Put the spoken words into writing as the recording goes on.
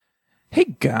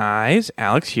Hey guys,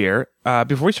 Alex here.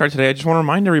 Before we start today, I just want to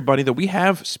remind everybody that we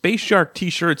have Space Shark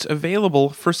t-shirts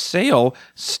available for sale.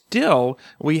 Still,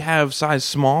 we have size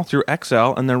small through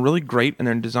XL, and they're really great, and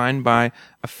they're designed by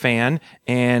a fan,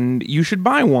 and you should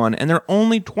buy one. And they're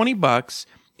only $20,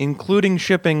 including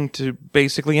shipping to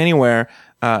basically anywhere.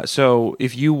 So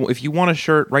if you want a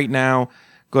shirt right now,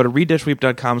 go to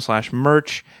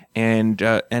read-weep.com/merch and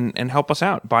help us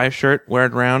out. Buy a shirt, wear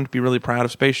it around, be really proud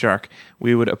of Space Shark.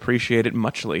 We would appreciate it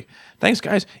muchly. Thanks,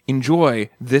 guys. Enjoy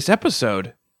this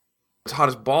episode. It's hot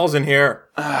as balls in here.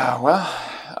 You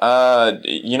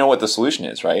know what the solution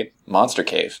is, right? Monster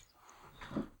Cave.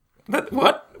 But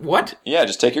what? What? Yeah,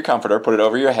 just take your comforter, put it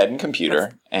over your head and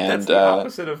computer, That's the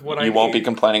opposite of what you won't be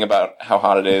complaining about how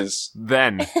hot it is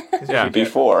then. Yeah,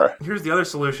 before. Here's the other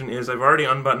solution is I've already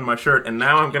unbuttoned my shirt, and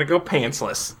now I'm going to go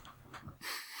pantsless.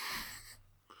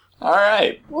 All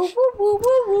right.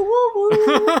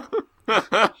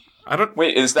 I don't...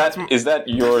 Wait, is that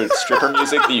your stripper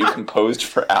music that you composed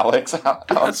for Alex,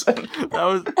 Allison?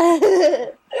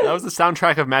 That was the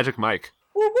soundtrack of Magic Mike.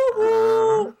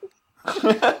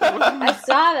 I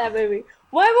saw that movie.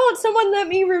 Why won't someone let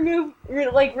me review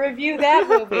that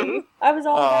movie? I was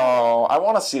all I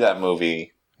want to see that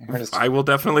movie. I will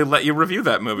definitely let you review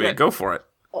that movie. Yeah. Go for it.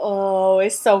 Oh,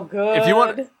 it's so good. If you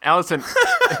want, Allison,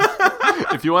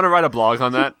 if you want to write a blog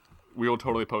on that, we will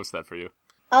totally post that for you.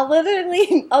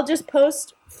 I'll just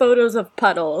post photos of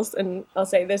puddles, and I'll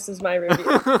say, this is my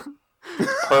review.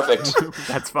 Perfect.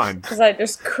 That's fine. Because I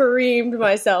just creamed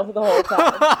myself the whole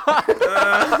time.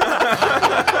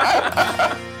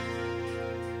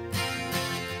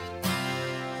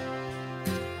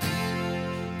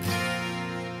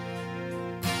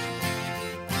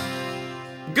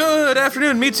 Good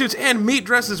afternoon, meat suits and meat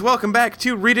dresses. Welcome back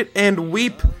to Read It and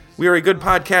Weep. We are a good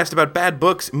podcast about bad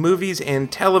books, movies,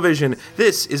 and television.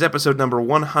 This is episode number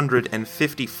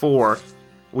 154.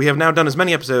 We have now done as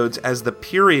many episodes as the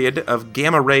period of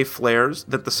gamma ray flares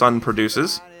that the sun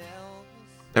produces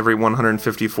every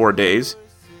 154 days.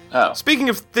 Oh. Speaking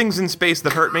of things in space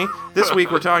that hurt me, this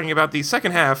week we're talking about the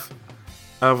second half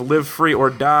of Live Free or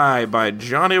Die by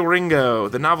John Ringo,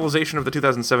 the novelization of the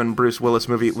 2007 Bruce Willis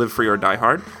movie Live Free or Die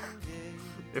Hard.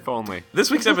 If only.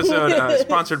 This week's episode is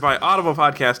sponsored by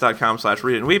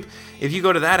audiblepodcast.com/readitandweep. If you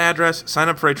go to that address, sign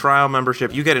up for a trial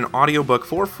membership, you get an audiobook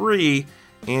for free,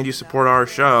 and you support our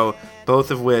show,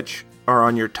 both of which are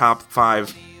on your top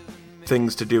 5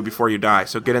 things to do before you die.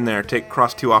 So get in there,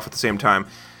 cross 2 off at the same time.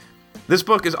 This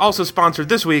book is also sponsored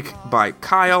this week by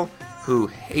Kyle, who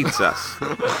hates us.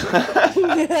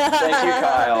 Thank you,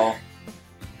 Kyle.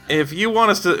 If you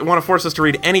want to force us to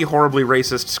read any horribly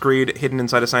racist screed hidden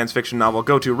inside a science fiction novel,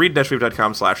 go to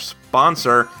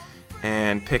read-weep.com/sponsor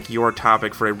and pick your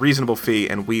topic for a reasonable fee,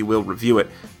 and we will review it,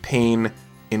 pain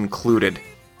included.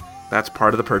 That's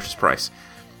part of the purchase price.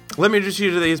 Let me introduce you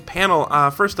to today's panel.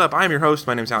 First up, I'm your host.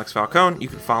 My name is Alex Falcone. You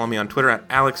can follow me on Twitter at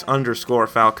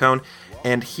Alex_Falcone.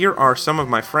 And here are some of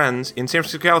my friends in San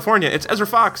Francisco, California. It's Ezra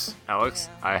Fox. Alex,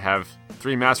 I have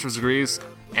 3 master's degrees,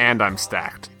 and I'm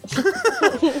stacked.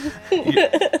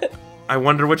 I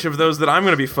wonder which of those that I'm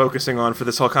going to be focusing on for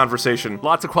this whole conversation.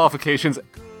 Lots of qualifications,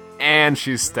 and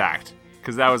she's stacked,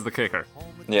 because that was the kicker.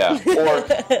 Yeah, or,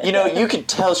 you could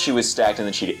tell she was stacked and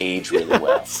then she'd age really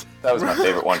well. That was my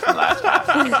favorite one from last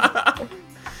half.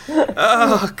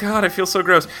 Oh, God, I feel so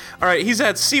gross. All right, he's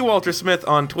at C. Walter Smith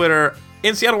on Twitter.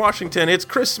 In Seattle, Washington, it's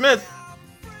Chris Smith.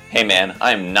 Hey, man,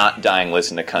 I am not dying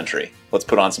listening to country. Let's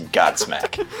put on some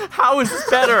Godsmack. How is this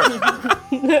better?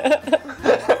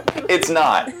 It's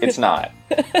not. It's not.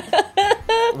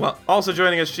 Well, also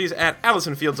joining us, she's at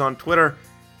Allison Fields on Twitter.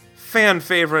 Fan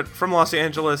favorite from Los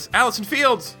Angeles, Allison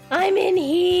Fields. I'm in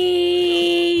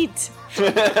heat.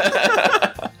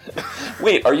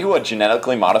 Wait, are you a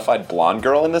genetically modified blonde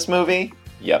girl in this movie?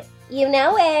 Yep. You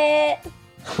know it.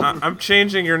 I'm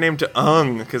changing your name to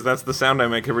Ung, because that's the sound I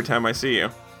make every time I see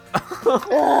you.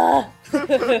 I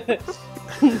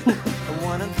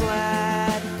wanna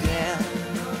glide down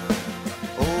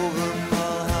over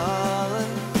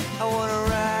Mulholland. I wanna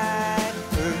ride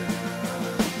her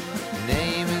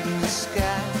name in the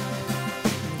sky.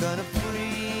 I'm gonna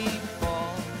free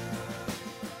fall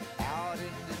out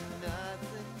into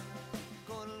nothing.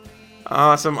 Gonna leave.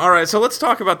 Awesome. All right, so let's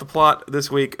talk about the plot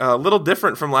this week. A little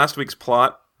different from last week's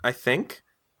plot, I think.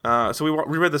 So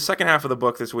we read the second half of the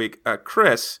book this week.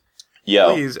 Chris,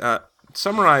 Yo. Please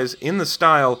summarize in the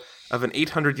style of an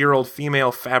 800-year-old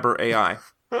female Faber AI.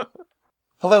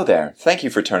 Hello there. Thank you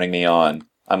for turning me on.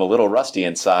 I'm a little rusty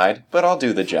inside, but I'll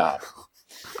do the job.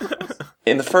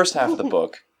 In the first half of the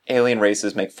book, alien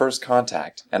races make first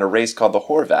contact, and a race called the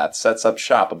Horvath sets up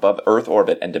shop above Earth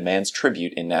orbit and demands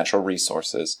tribute in natural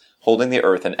resources, holding the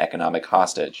Earth an economic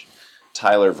hostage.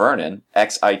 Tyler Vernon,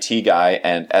 ex-IT guy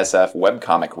and SF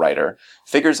webcomic writer,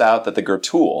 figures out that the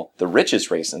Gertul, the richest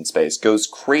race in space, goes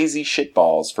crazy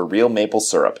shitballs for real maple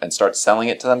syrup and starts selling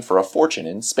it to them for a fortune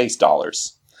in space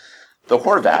dollars. The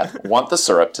Horvath want the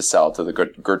syrup to sell to the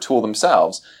Gertul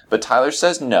themselves, but Tyler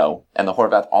says no, and the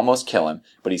Horvath almost kill him,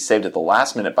 but he's saved at the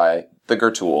last minute by the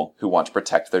Gertul, who want to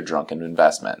protect their drunken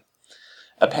investment.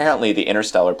 Apparently, the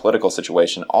interstellar political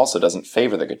situation also doesn't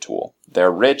favor the Gertul.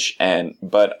 They're rich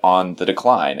but on the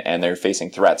decline, and they're facing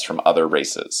threats from other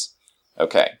races.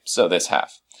 Okay, so this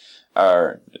half.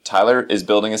 Tyler is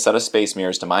building a set of space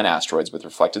mirrors to mine asteroids with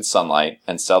reflected sunlight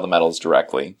and sell the metals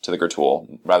directly to the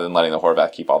Gertul, rather than letting the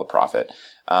Horvath keep all the profit.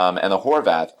 And the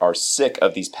Horvath are sick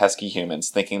of these pesky humans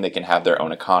thinking they can have their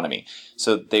own economy.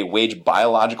 So they wage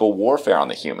biological warfare on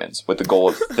the humans with the goal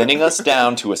of thinning us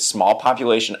down to a small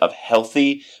population of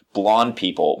healthy, blonde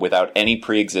people without any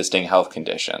pre-existing health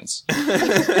conditions.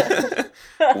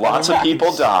 Lots of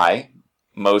people die.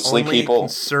 Mostly Only people...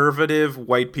 conservative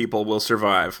white people will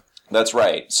survive. That's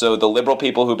right. So the liberal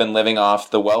people who've been living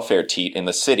off the welfare teat in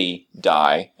the city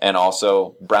die, and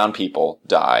also brown people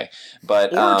die.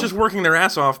 But Or just working their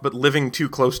ass off, but living too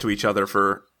close to each other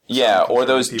for... Yeah, or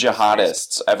those people's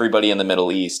jihadists. Everybody in the Middle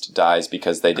East dies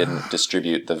because they didn't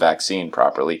distribute the vaccine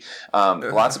properly.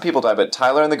 Lots of people die, but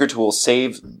Tyler and the Gertul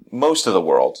save most of the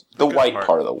world, the white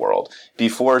part of the world,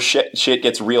 before shit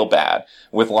gets real bad,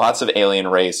 with lots of alien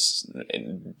race,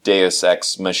 deus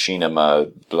ex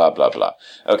machinima, blah, blah, blah.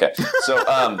 Okay, so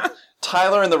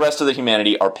Tyler and the rest of the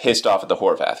humanity are pissed off at the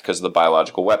Horvath because of the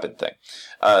biological weapon thing.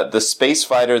 The space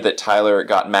fighter that Tyler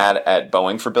got mad at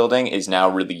Boeing for building is now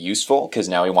really useful because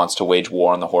now he wants to wage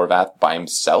war on the Horvath by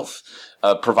himself,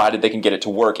 provided they can get it to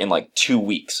work in like 2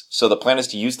 weeks. So the plan is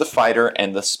to use the fighter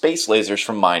and the space lasers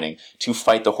from mining to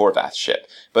fight the Horvath ship.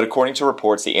 But according to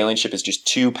reports, the alien ship is just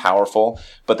too powerful,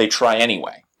 but they try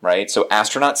anyway. Right? So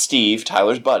astronaut Steve,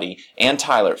 Tyler's buddy, and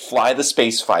Tyler fly the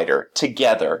space fighter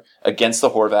together against the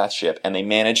Horvath ship, and they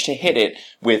manage to hit it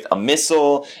with a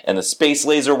missile, and the space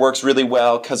laser works really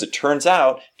well, because it turns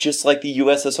out, just like the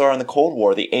USSR in the Cold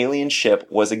War, the alien ship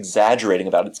was exaggerating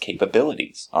about its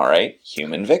capabilities. Alright?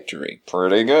 Human victory.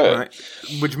 Pretty good. Right.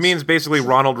 Which means basically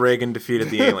Ronald Reagan defeated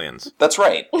the aliens. That's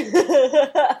right.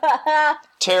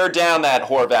 Tear down that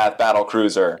Horvath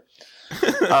battlecruiser.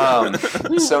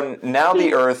 So now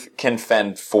the Earth can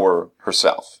fend for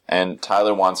herself, and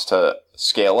Tyler wants to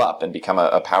scale up and become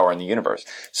a power in the universe.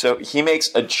 So he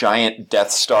makes a giant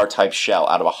Death Star type shell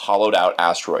out of a hollowed out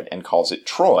asteroid and calls it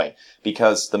Troy,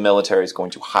 because the military is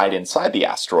going to hide inside the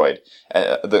asteroid,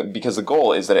 because the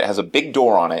goal is that it has a big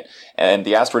door on it, and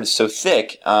the asteroid is so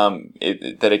thick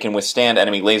that it can withstand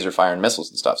enemy laser fire and missiles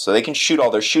and stuff. So they can shoot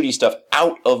all their shooty stuff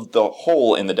out of the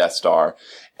hole in the Death Star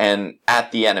and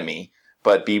at the enemy,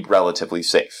 but be relatively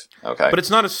safe. Okay, But it's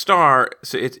not a star,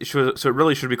 so it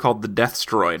really should be called the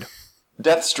Deathstroid.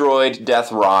 Deathstroid,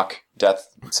 Death Rock, Death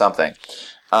something.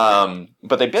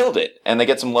 But they build it, and they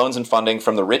get some loans and funding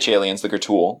from the rich aliens, the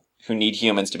Gertul, who need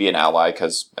humans to be an ally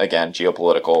because, again,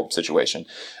 geopolitical situation.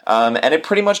 And it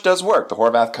pretty much does work. The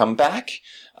Horvath come back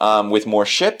with more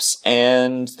ships,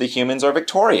 and the humans are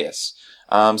victorious.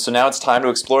 So now it's time to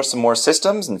explore some more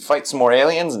systems and fight some more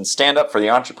aliens and stand up for the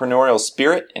entrepreneurial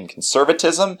spirit and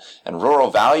conservatism and rural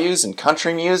values and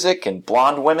country music and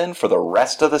blonde women for the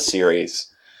rest of the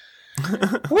series.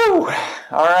 Woo!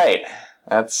 All right.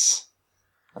 That's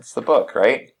the book,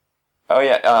 right? Oh,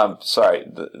 yeah. Sorry.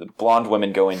 The blonde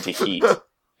women go into heat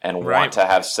and want to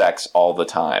have sex all the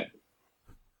time.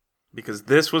 Because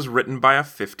this was written by a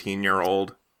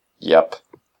 15-year-old. Yep.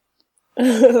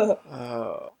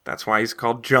 That's why he's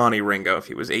called Johnny Ringo. If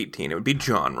he was 18, it would be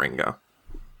John Ringo.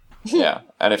 Yeah.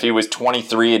 And if he was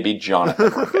 23, it'd be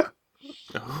Jonathan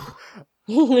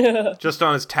Ringo. Just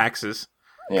on his taxes.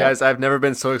 Yeah. Guys, I've never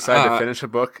been so excited to finish a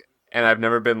book, and I've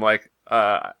never been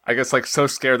I guess so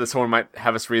scared that someone might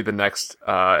have us read the next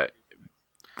part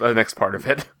of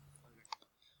it.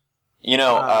 You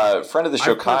know, a friend of the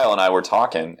show, Kyle, and I were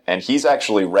talking, and he's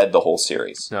actually read the whole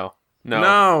series. No.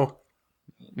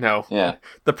 Yeah.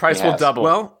 The price will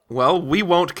double. Well, we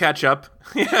won't catch up.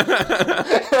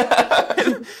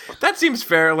 That seems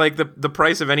fair. Like, the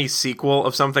price of any sequel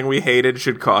of something we hated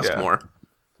should cost more.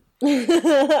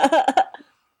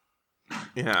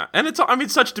 Yeah. And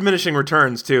it's such diminishing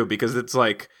returns, too, because it's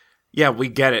like, yeah, we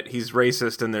get it. He's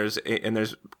racist, and there's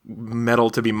metal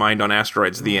to be mined on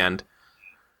asteroids, the end.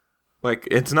 Like,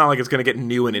 it's not like it's going to get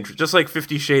new and interesting. Just like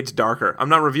 50 Shades Darker. I'm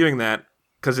not reviewing that,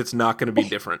 because it's not going to be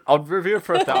different. I'll review it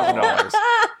for $1,000.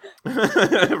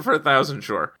 For 1,000,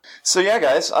 sure. So yeah,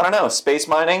 guys, I don't know. Space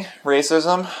mining,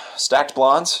 racism, stacked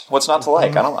blondes. What's not to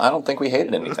like? I don't think we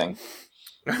hated anything.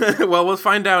 Well, we'll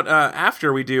find out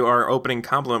after we do our opening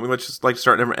compliment. We would just like to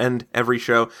start and end every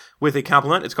show with a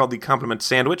compliment. It's called the compliment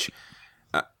sandwich.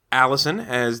 Allison,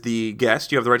 as the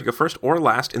guest, you have the right to go first or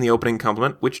last in the opening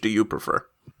compliment. Which do you prefer?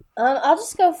 I'll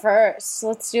just go first.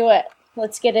 Let's do it.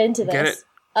 Let's get into this. Get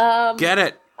it. Get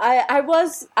it. I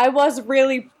was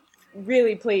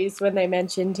really pleased when they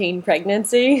mentioned teen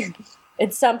pregnancy.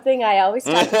 It's something I always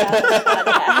talk about on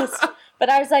the podcast. But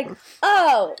I was like,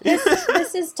 oh,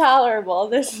 this is tolerable,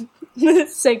 this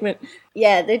segment.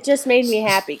 Yeah, it just made me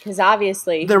happy, because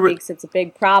obviously he thinks it's a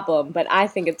big problem, but I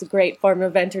think it's a great form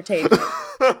of entertainment.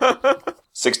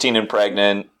 16 and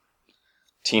pregnant,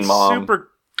 teen mom.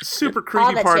 Super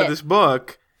creepy part of this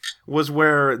book was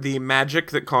where the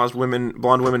magic that caused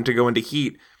blonde women to go into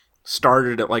heat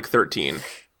started at like 13.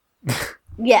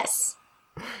 Yes.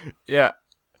 Yeah.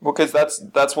 Well, because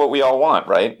that's what we all want,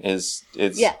 right? Is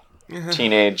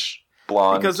teenage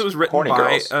blonde, because it was written by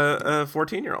girls. a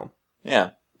 14-year-old. Yeah,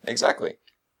 exactly.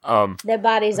 Their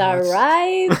bodies are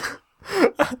right.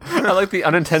 I like the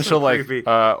unintentional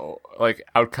So like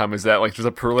outcome is that like there's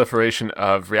a proliferation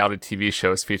of reality TV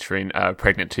shows featuring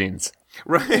pregnant teens.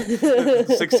 Right.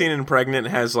 16 and Pregnant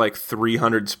has like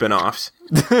 300 spin-offs.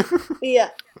 Yeah.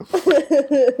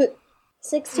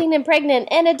 16 and pregnant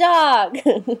and a dog.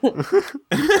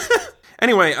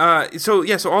 Anyway,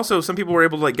 so also some people were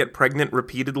able to like get pregnant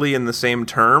repeatedly in the same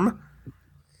term.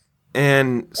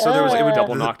 And so there was They were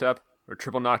double knocked up or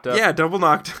triple knocked up. Yeah, double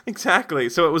knocked. Exactly.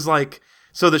 So it was like,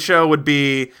 so the show would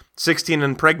be 16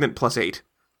 and Pregnant plus 8.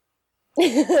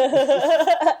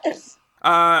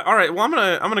 All right. Well, I'm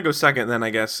gonna go second then,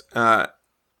 I guess.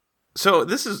 So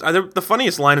this is the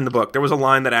funniest line in the book. There was a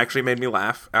line that actually made me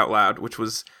laugh out loud, which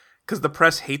was because the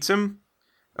press hates him,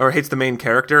 or hates the main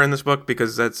character in this book,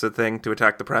 because that's a thing to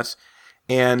attack the press.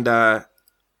 And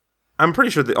I'm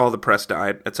pretty sure that all the press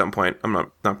died at some point.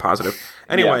 I'm not positive.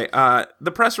 Anyway,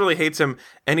 the press really hates him,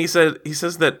 and he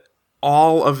says that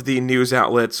all of the news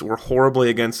outlets were horribly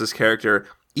against this character.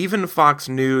 Even Fox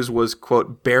News was,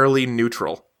 quote, barely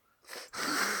neutral.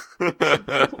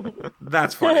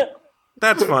 That's funny.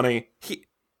 That's funny.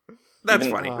 That's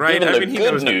funny, right? Even the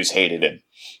good news hated him.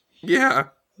 Yeah.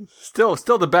 Still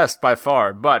the best by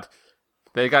far, but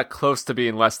they got close to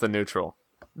being less than neutral.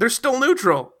 They're still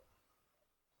neutral.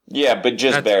 Yeah, but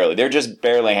barely. They're just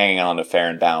barely hanging on to fair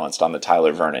and balanced on the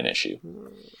Tyler Vernon issue.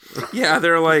 Yeah,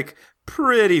 they're like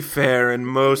pretty fair and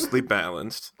mostly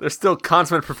balanced. They're still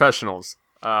consummate professionals.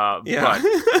 But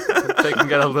they can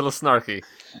get a little snarky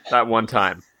that one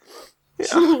time.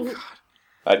 Yeah.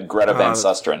 Greta Van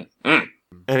Susteren.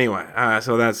 Anyway,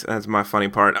 so that's my funny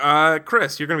part.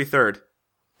 Chris, you're gonna be third.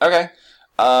 Okay.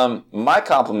 My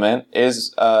compliment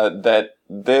is that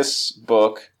this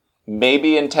book,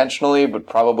 maybe intentionally, but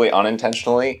probably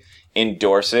unintentionally,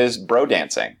 endorses bro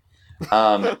dancing.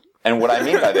 And what I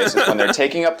mean by this is when they're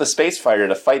taking up the space fighter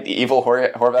to fight the evil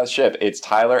Horvath ship, it's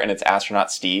Tyler and it's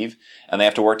astronaut Steve, and they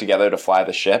have to work together to fly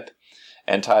the ship.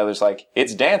 And Tyler's like,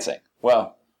 it's dancing.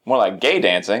 Well, more like gay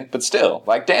dancing, but still,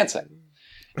 like dancing.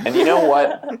 And you know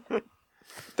what?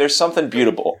 There's something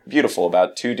beautiful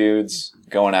about two dudes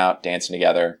going out, dancing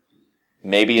together.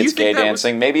 Maybe it's gay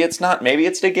dancing, maybe it's not. Maybe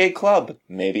it's a gay club,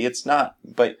 maybe it's not.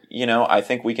 But, I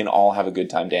think we can all have a good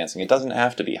time dancing. It doesn't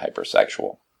have to be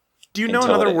hypersexual. Do you know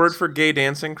another word for gay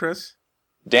dancing, Chris?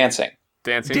 Dancing.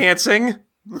 Dancing?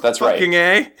 That's right. Fucking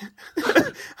A?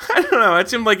 I don't know. That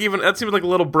seemed like a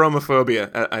little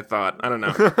bromophobia, I thought. I don't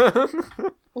know.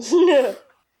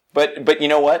 But you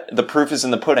know what? The proof is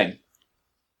in the pudding.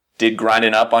 Did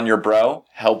grinding up on your bro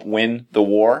help win the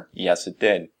war? Yes, it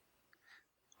did.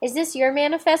 Is this your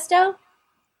manifesto?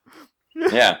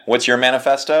 Yeah. What's your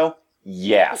manifesto?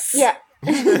 Yes. Yeah.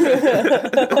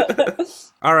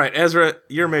 All right, Ezra,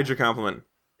 your major compliment.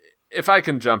 If I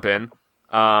can jump in.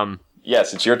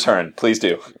 Yes, it's your turn. Please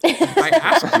do. I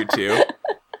asked you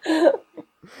to.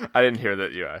 I didn't hear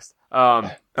that you asked.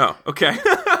 Oh, okay.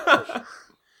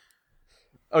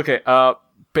 Okay,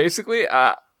 basically,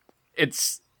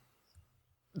 it's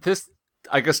this,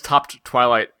 I guess, topped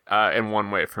Twilight in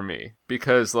one way for me.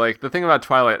 Because, like, the thing about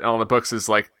Twilight and all the books is,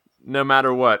 like, no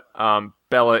matter what,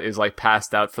 Bella is, like,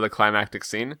 passed out for the climactic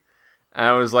scene. And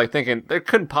I was, like, thinking, there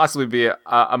couldn't possibly be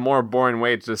a more boring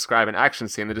way to describe an action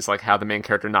scene than just, like, have the main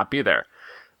character not be there.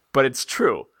 But it's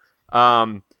true.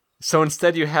 So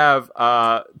instead you have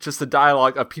just the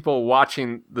dialogue of people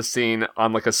watching the scene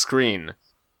on, like, a screen.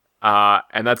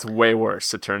 And that's way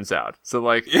worse, it turns out. So,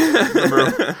 like,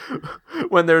 remember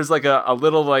when there's, like, a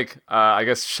little, like, I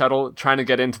guess, shuttle trying to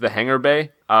get into the hangar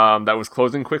bay that was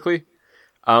closing quickly?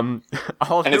 And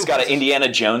it's got to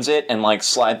Indiana Jones it and, like,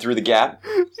 slide through the gap?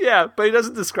 Yeah, but he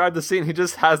doesn't describe the scene. He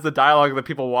just has the dialogue of the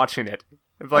people watching it.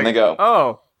 It's like, and they go,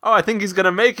 oh, I think he's going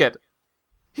to make it.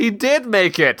 He did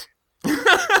make it!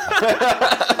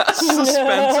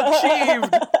 Suspense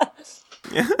achieved.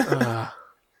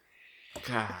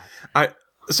 God.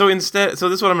 So this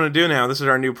is what I'm going to do now. This is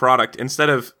our new product. Instead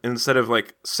of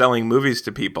like selling movies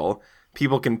to people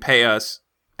can pay us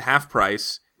half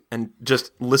price and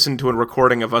just listen to a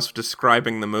recording of us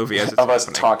describing the movie as it's of us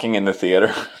happening. talking in the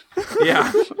theater.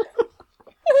 Yeah.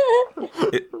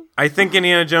 I think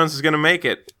Indiana Jones is going to make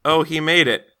it. Oh, he made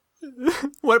it.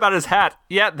 What about his hat?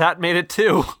 Yeah, that made it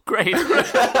too. Great. Yeah.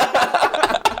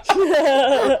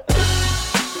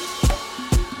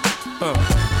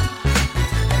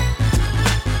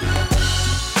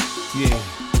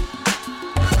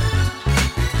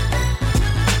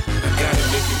 I gotta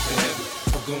make it to heaven.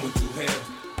 I'm going through hell.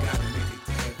 Gotta make it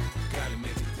to heaven. Gotta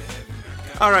make it to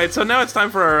heaven. All right, so now it's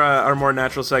time for our more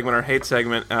natural segment, our hate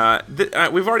segment.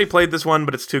 We've already played this one,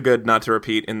 but it's too good not to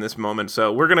repeat in this moment.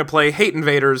 So we're going to play Hate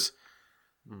Invaders.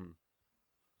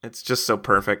 It's just so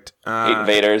perfect. Hate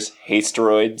Invaders, Hate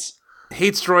Steroids.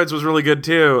 Hate Steroids was really good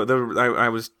too.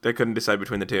 I couldn't decide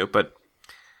between the two, but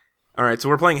all right. So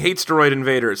we're playing Hate Steroid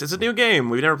Invaders. It's a new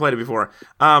game. We've never played it before.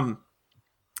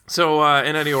 So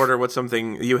in any order, what's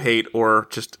something you hate or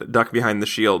just duck behind the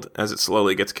shield as it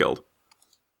slowly gets killed?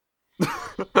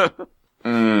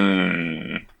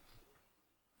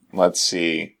 Let's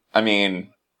see. I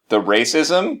mean, the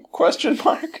racism? Question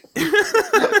mark.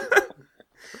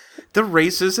 The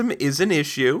racism is an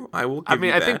issue. I will give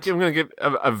you that. I think I'm going to give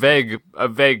a vague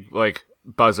like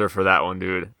buzzer for that one,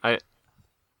 dude.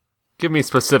 Give me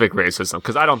specific racism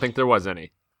because I don't think there was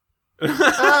any.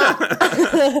 I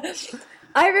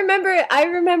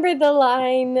remember the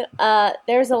line.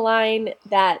 There's a line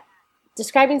that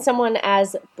describing someone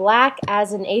as black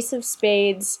as an ace of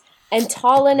spades and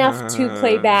tall enough to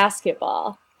play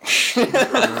basketball.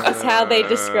 That's how they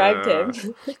described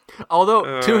him.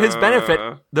 Although, to his benefit,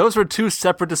 those were two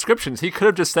separate descriptions. He could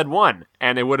have just said one,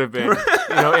 and it would have been,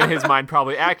 in his mind,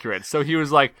 probably accurate. So he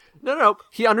was like, no.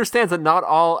 He understands that not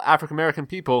all African American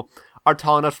people are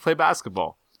tall enough to play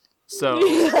basketball. So I'm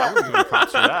going to give him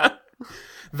props for that.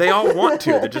 They all want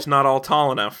to. They're just not all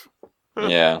tall enough.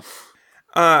 Yeah.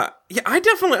 I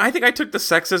think I took the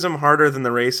sexism harder than the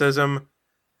racism.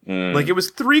 Like, it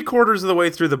was 3/4 of the way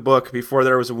through the book before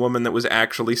there was a woman that was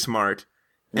actually smart.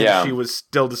 And she was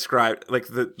still described, like,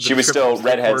 she was still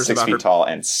redhead, 6 feet tall,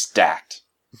 and stacked.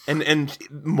 And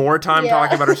more time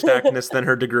talking about her stackedness than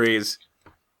her degrees.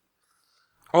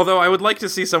 Although I would like to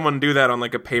see someone do that on,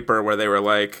 like, a paper where they were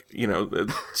like,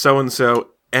 so-and-so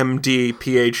MD,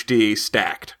 PhD,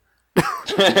 stacked.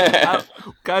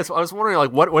 Guys, I was wondering,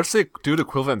 like, what's the dude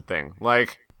equivalent thing?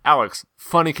 Like, Alex,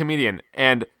 funny comedian,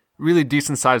 and really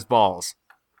decent-sized balls.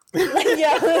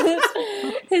 Yeah,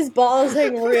 his balls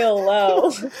hang real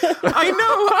low.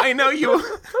 I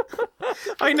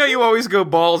know you always go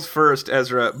balls first,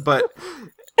 Ezra, but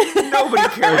nobody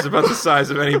cares about the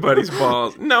size of anybody's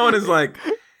balls. No one is like,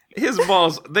 his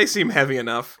balls, they seem heavy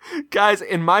enough. Guys,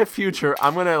 in my future,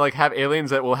 I'm gonna like have aliens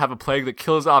that will have a plague that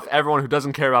kills off everyone who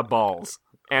doesn't care about balls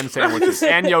and sandwiches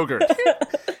and yogurt.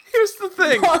 Here's the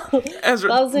thing,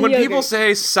 Ezra, when people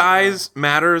say size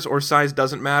matters or size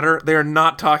doesn't matter, they are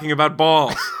not talking about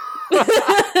balls.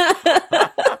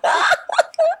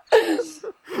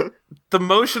 The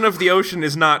motion of the ocean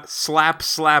is not slap,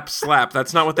 slap, slap.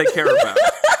 That's not what they care about.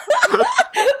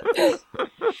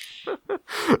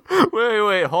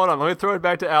 Wait, hold on. Let me throw it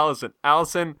back to Allison.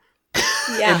 Allison,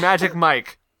 in Magic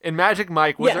Mike,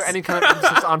 was there any kind of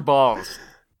emphasis on balls?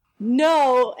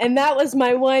 No, and that was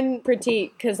my one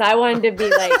critique, because I wanted to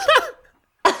be like,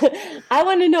 I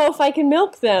want to know if I can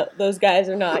milk those guys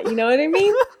or not. You know what I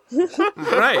mean?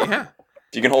 Right, yeah.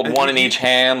 You can hold one in each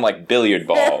hand like billiard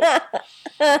balls.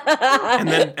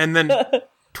 and then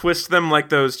twist them like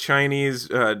those Chinese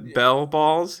bell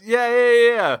balls.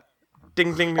 Yeah.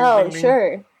 Ding, ding, ding, oh, ding, ding.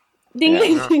 sure. Ding,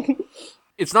 ding, ding.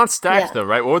 It's not stacked, though,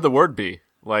 right? What would the word be?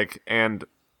 Like, and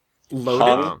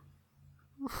loaded?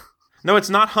 No,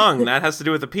 it's not hung. That has to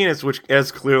do with the penis, which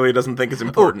Ez clearly doesn't think is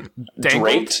important.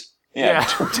 Draped? Yeah.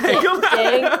 Dangled?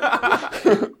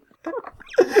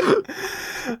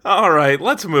 All right,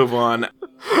 let's move on.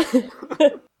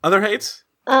 Other hates?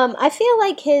 I feel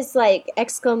like his, like,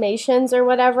 exclamations or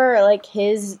whatever, or, like,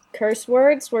 his curse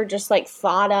words were just, like,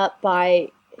 thought up by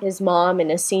his mom in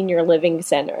a senior living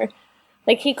center.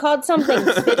 Like, he called something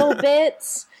fiddle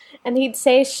bits, and he'd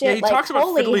say shit he like, talks about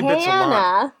 "Holy fiddly bits a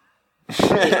lot."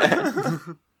 Hannah."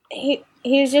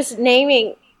 he was just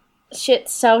naming shit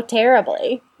so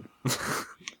terribly.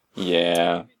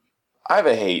 Yeah. I have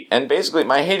a hate, and basically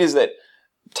my hate is that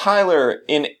Tyler,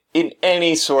 in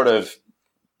any sort of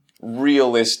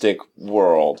realistic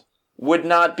world, would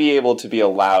not be able to be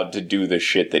allowed to do the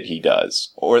shit that he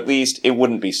does. Or at least, it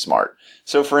wouldn't be smart.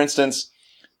 So, for instance,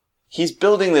 he's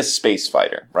building this space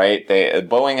fighter, right?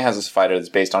 Boeing has this fighter that's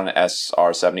based on an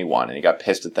SR-71, and he got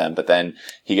pissed at them, but then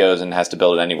he goes and has to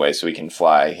build it anyway so he can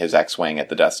fly his X-Wing at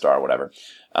the Death Star or whatever.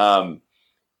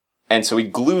 And so he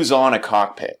glues on a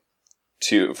cockpit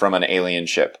from an alien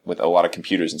ship with a lot of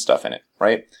computers and stuff in it,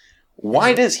 right?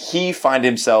 Why does he find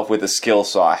himself with a skill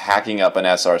saw hacking up an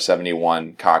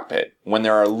SR-71 cockpit when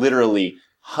there are literally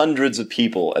hundreds of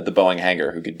people at the Boeing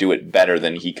hangar who could do it better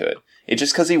than he could? It's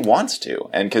just because he wants to,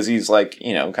 and because he's like,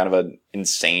 kind of an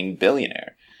insane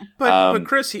billionaire. But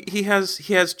Chris, he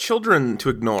has children to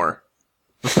ignore.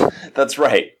 That's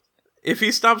right. If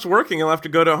he stops working, he'll have to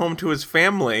go home to his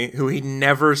family, who he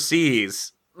never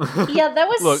sees. Yeah, that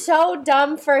was so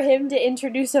dumb for him to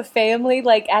introduce a family,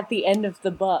 like, at the end of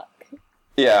the book.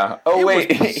 Yeah. Oh, wait.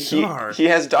 bizarre. He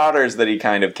has daughters that he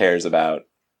kind of cares about.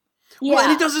 Yeah. Well,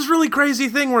 and he does this really crazy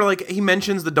thing where, like, he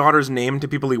mentions the daughter's name to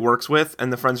people he works with,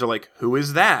 and the friends are like, "Who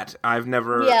is that? You've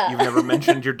never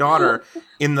mentioned your daughter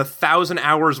in the 1,000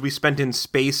 hours we spent in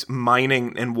space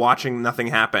mining and watching nothing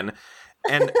happen."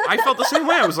 And I felt the same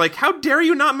way. I was like, how dare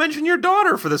you not mention your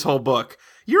daughter for this whole book?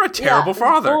 You're a terrible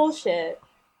father. Bullshit.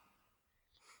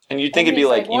 And you'd think it'd be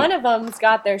like... one of them's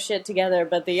got their shit together,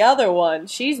 but the other one,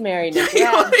 she's married a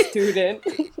grad student.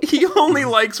 He only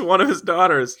likes one of his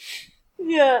daughters.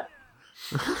 Yeah.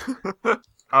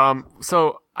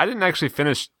 So I didn't actually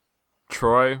finish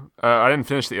Troy. I didn't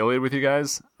finish the Iliad with you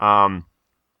guys.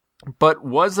 But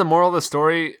was the moral of the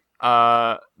story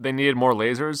they needed more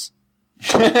lasers?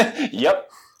 Yep.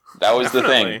 That was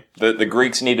Definitely. the thing. The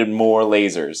Greeks needed more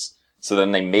lasers. So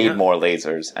then they made more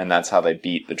lasers, and that's how they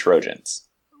beat the Trojans.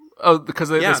 Oh, because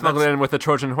they smuggled it in with the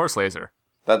Trojan horse laser.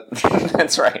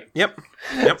 That's right. Yep.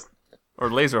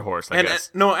 Or laser horse, I guess.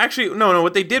 No,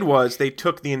 what they did was they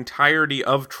took the entirety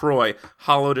of Troy,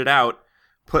 hollowed it out,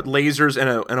 put lasers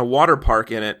and a water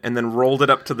park in it, and then rolled it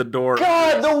up to the door.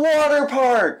 God, the water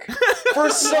park!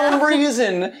 For some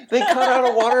reason, they cut out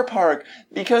a water park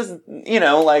because,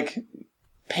 like,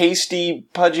 pasty,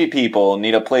 pudgy people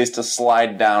need a place to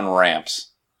slide down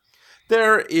ramps.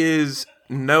 There is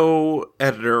no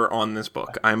editor on this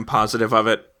book. I'm positive of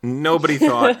it. Nobody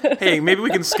thought, hey, maybe we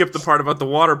can skip the part about the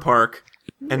water park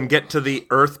and get to the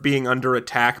Earth being under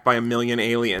attack by 1 million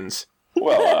aliens.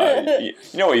 Well, you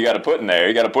know what you gotta put in there?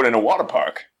 You gotta put in a water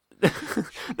park.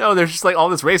 No, there's just like all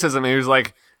this racism, and he was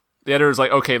like, the editor's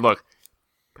like, okay, look,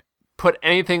 put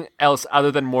anything else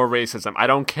other than more racism. I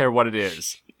don't care what it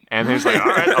is. And he's like,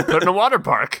 all right, I'll put in a water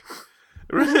park.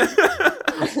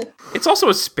 It's also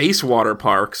a space water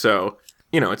park, so,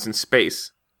 it's in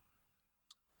space.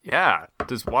 Yeah. What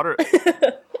does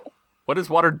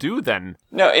water do then?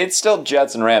 No, it's still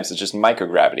jets and ramps. It's just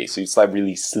microgravity, so you slide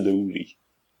really slowly.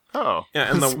 Oh, Yeah,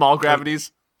 and the small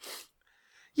gravities.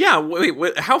 Yeah,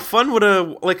 wait, how fun would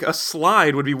a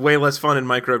slide would be way less fun in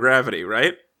microgravity,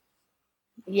 right?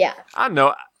 Yeah. I don't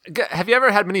know. Have you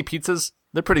ever had mini pizzas?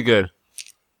 They're pretty good.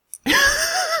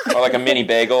 Or like a mini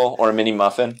bagel or a mini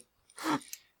muffin.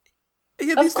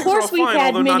 Yeah, Of course we've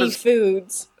had mini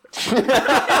foods. We've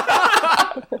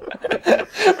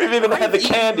even had the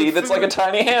candy that's like a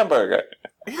tiny hamburger.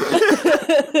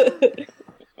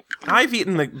 I've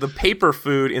eaten the paper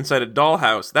food inside a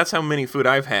dollhouse. That's how many food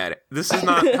I've had. This is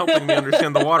not helping me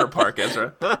understand the water park,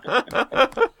 Ezra.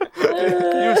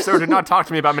 You, sir, did not talk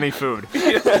to me about mini food.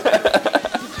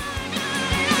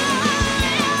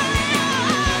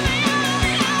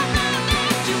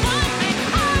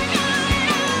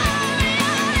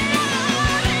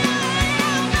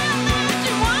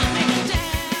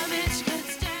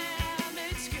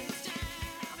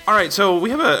 All right, so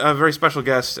we have a very special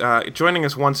guest joining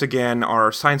us once again,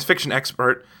 our science fiction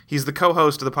expert. He's the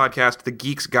co-host of the podcast, The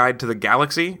Geek's Guide to the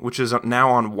Galaxy, which is now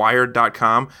on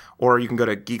Wired.com, or you can go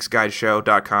to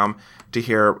geeksguideshow.com to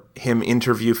hear him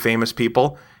interview famous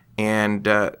people and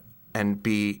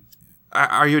be...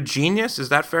 Are you a genius? Is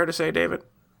that fair to say, David?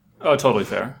 Oh, totally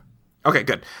fair. Okay,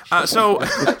 good.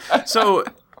 So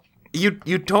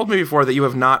you told me before that you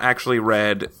have not actually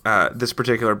read this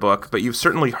particular book, but you've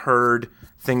certainly heard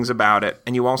things about it,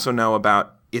 and you also know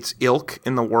about its ilk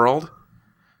in the world.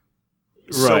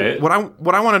 Right. So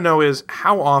what I want to know is,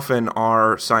 how often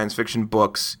are science fiction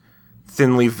books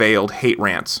thinly veiled hate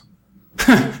rants?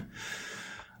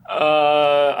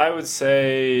 I would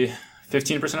say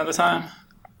 15% of the time.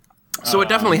 So it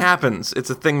definitely happens. It's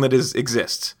a thing that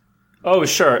exists. Oh,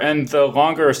 sure. And the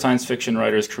longer science fiction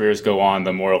writers' careers go on,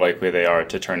 the more likely they are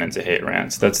to turn into hate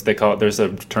rants. They call it. There's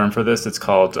a term for this. It's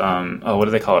called. What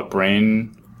do they call it?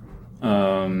 Brain.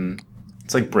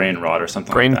 It's like brain rot or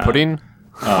something. Brain like that. pudding.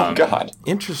 Oh God.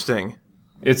 Interesting.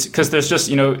 It's because there's just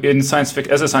in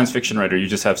as a science fiction writer, you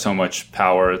just have so much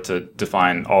power to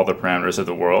define all the parameters of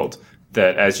the world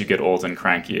that as you get old and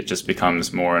cranky, it just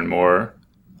becomes more and more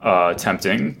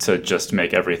tempting to just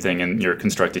make everything in your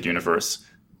constructed universe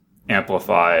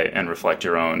amplify and reflect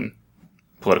your own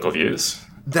political views.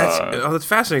 That's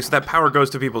fascinating. So that power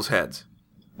goes to people's heads.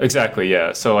 Exactly,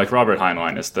 yeah. So like Robert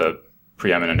Heinlein is the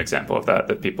preeminent example of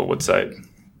that people would cite.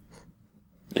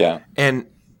 Yeah. And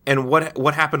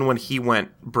what happened when he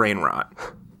went brain rot?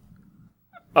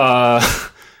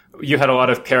 You had a lot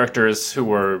of characters who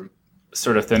were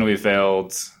sort of thinly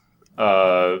veiled,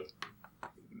 sort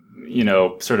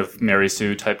of Mary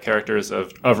Sue type characters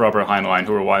of Robert Heinlein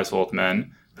who were wise old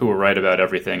men who were right about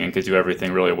everything and could do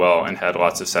everything really well and had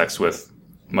lots of sex with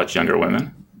much younger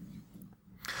women.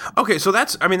 Okay, so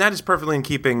that is perfectly in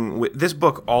keeping with this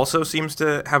book. Also seems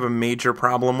to have a major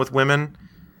problem with women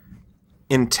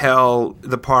until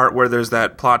the part where there's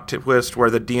that plot twist where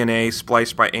the DNA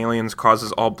spliced by aliens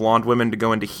causes all blonde women to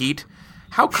go into heat.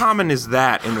 How common is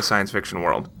that in the science fiction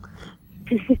world?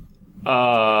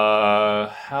 I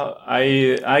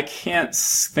can't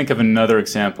think of another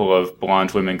example of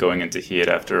blonde women going into heat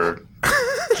after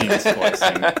gene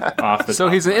splicing off the. So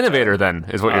he's an innovator, then,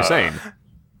 is what you're saying.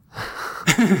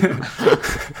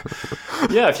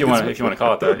 Yeah, if you want to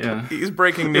call it that. Yeah, He's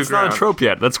breaking new It's ground. not a trope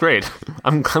yet. That's great.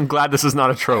 I'm glad this is not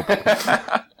a trope.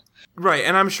 Right,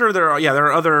 and I'm sure there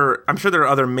are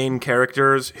other main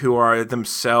characters who are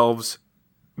themselves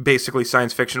basically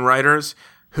science fiction writers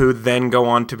who then go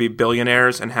on to be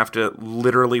billionaires and have to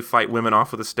literally fight women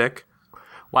off with a stick.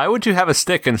 Why would you have a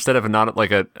stick instead of not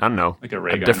like a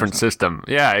ray gun different or system?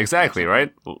 Yeah, exactly,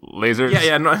 right? Lasers.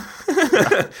 Yeah, no.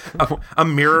 a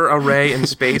mirror array in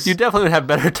space. You definitely would have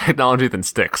better technology than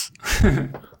sticks.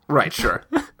 Right, sure.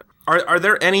 Are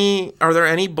there any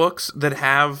books that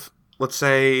have, let's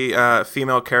say,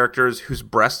 female characters whose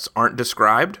breasts aren't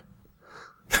described?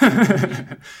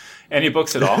 Any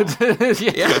books at all?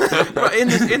 Yeah. Well,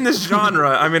 in this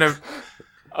genre, I mean,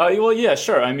 well, yeah,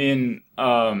 sure. I mean,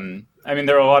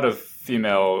 there are a lot of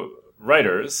female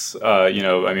writers.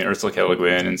 Ursula K. Le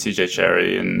Guin and C.J.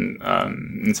 Cherryh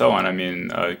and so on. I mean,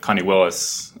 Connie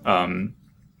Willis. And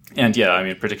yeah, I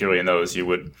mean, particularly in those, you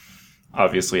would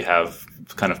obviously have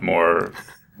kind of more,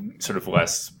 sort of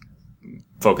less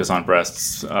focus on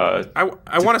breasts. I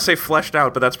want to say fleshed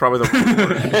out, but that's probably the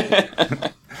wrong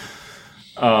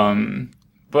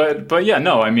word. But yeah,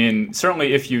 no. I mean,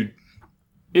 certainly if you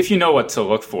know what to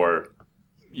look for,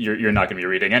 you're not going to be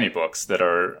reading any books that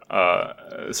are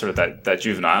sort of that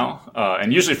juvenile.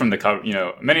 And usually from the cover,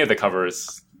 many of the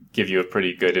covers give you a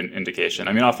pretty good indication.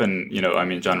 I mean, often,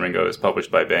 John Ringo is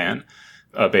published by Baen.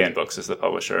 Baen Books is the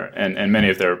publisher, and many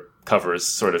of their covers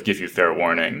sort of give you fair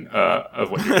warning of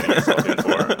what you're getting yourself in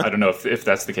for. I don't know if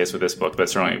that's the case with this book, but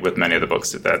certainly with many of the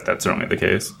books, that's certainly the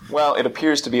case. Well, it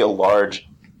appears to be a large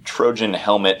Trojan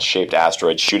helmet-shaped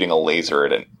asteroid shooting a laser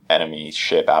at an enemy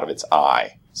ship out of its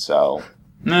eye. So,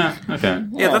 okay.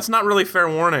 Yeah, that's not really fair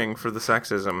warning for the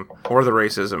sexism or the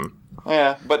racism.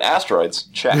 Yeah, but asteroids,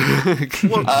 check.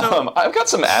 Well, I've got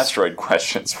some asteroid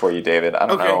questions for you, David. I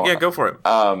don't know. Okay, yeah, go for it.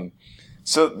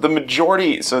 So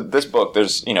this book,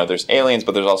 there's aliens,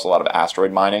 but there's also a lot of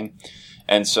asteroid mining.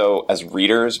 And so as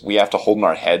readers, we have to hold in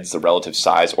our heads the relative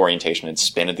size, orientation, and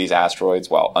spin of these asteroids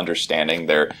while understanding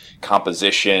their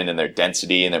composition and their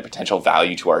density and their potential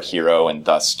value to our hero and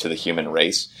thus to the human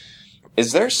race.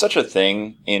 Is there such a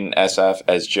thing in SF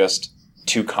as just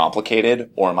too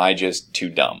complicated, or am I just too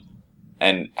dumb?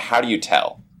 And how do you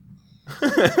tell?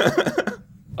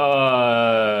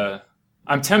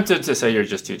 I'm tempted to say you're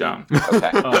just too dumb.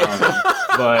 Okay.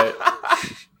 But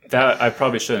that I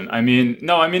probably shouldn't.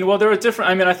 Well, there are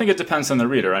different. I think it depends on the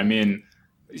reader.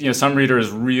 Some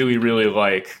readers really, really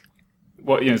like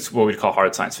it's what we'd call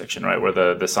hard science fiction, right? Where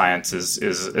the science is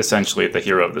essentially the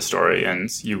hero of the story, and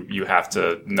you have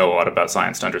to know a lot about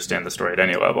science to understand the story at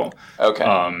any level. Okay.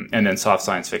 And then soft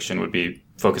science fiction would be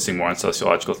focusing more on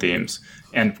sociological themes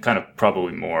and kind of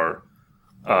probably more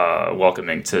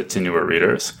welcoming to newer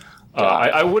readers.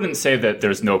 I wouldn't say that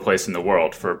there's no place in the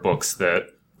world for books that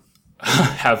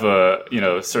have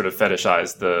sort of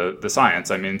fetishize the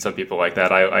science. I mean, some people like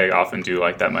that. I often do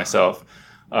like that myself.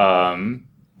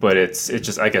 But it's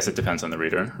just, I guess it depends on the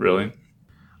reader, really.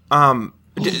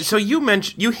 So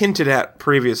you hinted at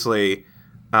previously,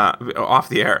 off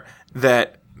the air,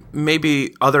 that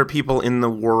maybe other people in the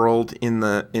world, in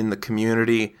the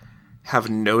community, have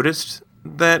noticed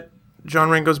that John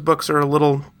Ringo's books are a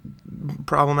little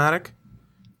problematic?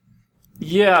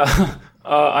 Yeah.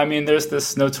 I mean, there's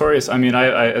this notorious... I mean,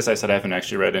 I as I said, I haven't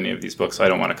actually read any of these books, so I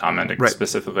don't want to comment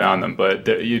specifically on them, but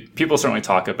people certainly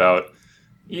talk about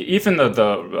even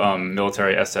the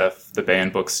military SF, the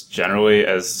band books generally,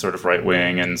 as sort of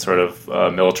right-wing and sort of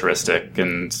militaristic,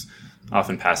 and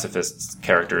often pacifist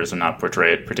characters are not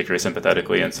portrayed particularly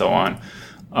sympathetically and so on.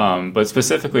 But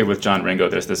specifically with John Ringo,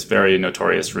 there's this very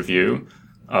notorious review,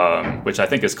 which I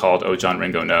think is called "Oh, John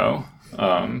Ringo, No."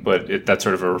 But that's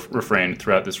sort of a refrain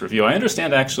throughout this review. I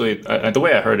understand, actually, the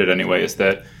way I heard it anyway, is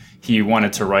that he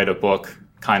wanted to write a book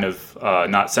kind of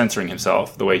not censoring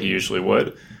himself the way he usually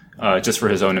would, just for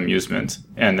his own amusement,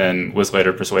 and then was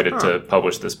later persuaded to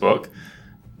publish this book.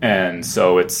 And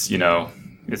so it's,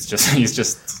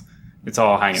 it's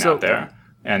all hanging out there.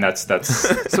 And that's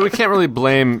So we can't really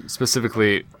blame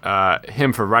specifically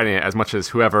him for writing it as much as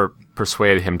whoever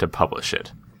persuaded him to publish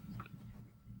it.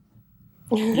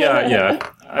 Yeah.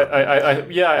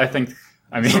 I think.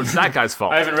 I mean, So it's that guy's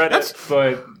fault. I haven't read it,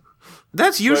 but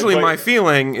That's usually my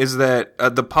feeling, is that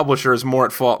the publisher is more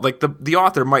at fault. Like, the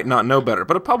author might not know better,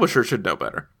 but a publisher should know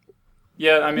better.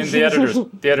 yeah, I mean,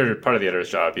 part of the editor's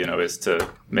job, is to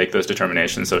make those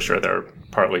determinations. So sure, they're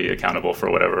partly accountable for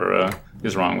whatever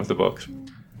is wrong with the book.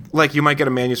 Like, you might get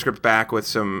a manuscript back with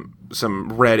some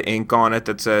red ink on it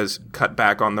that says, cut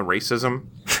back on the racism.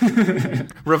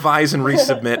 Revise and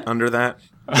resubmit under that.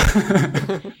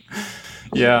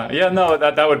 No,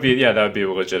 that would be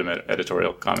a legitimate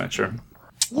editorial comment, sure.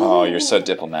 Oh, you're so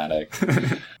diplomatic.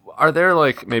 Are there,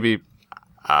 like, maybe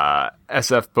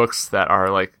SF books that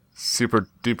are, like, super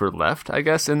duper left, I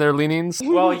guess, in their leanings?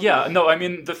 Well, yeah, no, I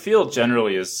mean, the field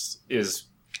generally is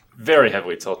very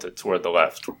heavily tilted toward the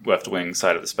left-wing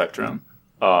side of the spectrum.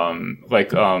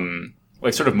 Like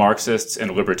sort of Marxists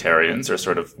and libertarians are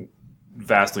sort of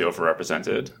vastly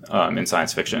overrepresented in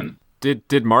science fiction.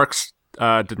 Did Marx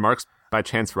by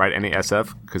chance write any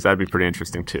SF? Because that'd be pretty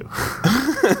interesting too.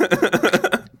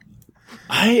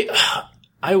 I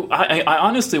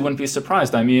honestly wouldn't be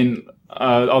surprised. I mean,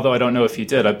 although I don't know if he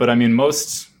did, but I mean,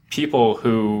 most people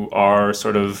who are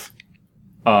sort of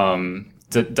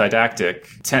didactic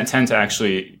tend to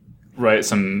actually write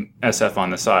some SF on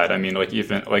the side. I mean,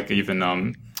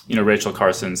 even Rachel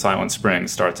Carson's Silent Spring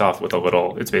starts off with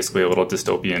it's basically a little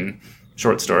dystopian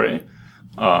short story.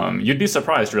 You'd be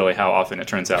surprised, really, how often it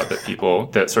turns out that people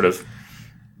that sort of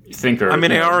think are... I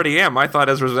mean, I already am. I thought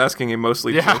Ezra was asking a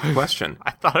mostly true question.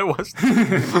 I thought it was.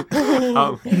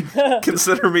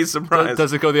 Consider me surprised.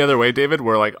 Does it go the other way, David,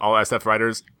 where like all SF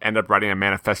writers end up writing a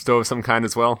manifesto of some kind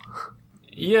as well?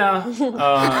 Yeah.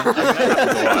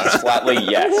 Flatly,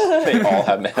 yes. They all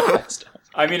have manifestos.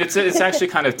 I mean, it's actually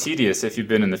kind of tedious if you've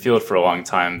been in the field for a long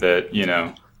time that,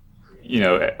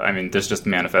 I mean, there's just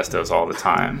manifestos all the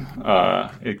time.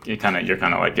 You're kind of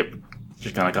like,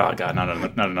 oh god, not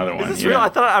another one. Is this real? I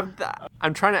thought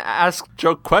I'm trying to ask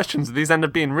joke questions. These end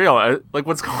up being real. Like,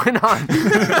 what's going on?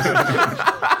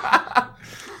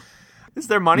 Is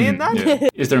there money in that? Yeah.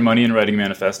 Is there money in writing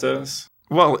manifestos?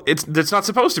 Well, it's not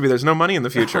supposed to be. There's no money in the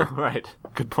future. Right.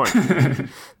 Good point.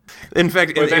 In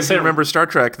fact, if you remember Star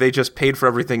Trek, they just paid for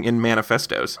everything in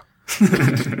manifestos.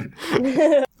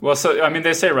 Well, so, I mean,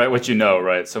 they say write what you know,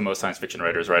 right? So most science fiction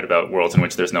writers write about worlds in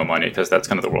which there's no money, because that's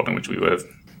kind of the world in which we live.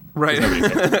 Right.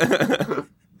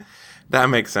 That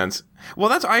makes sense.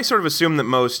 Well, I sort of assume that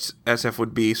most SF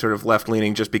would be sort of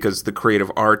left-leaning just because the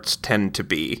creative arts tend to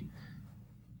be.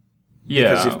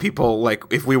 Yeah. Because if people, like,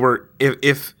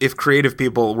 if creative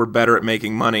people were better at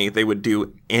making money, they would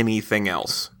do anything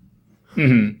else.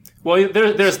 Mm-hmm. Well,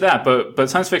 there's that, but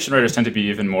science fiction writers tend to be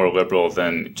even more liberal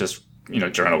than just,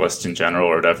 journalists in general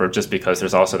or whatever, just because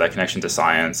there's also that connection to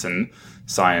science, and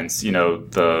science,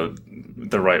 the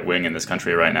right wing in this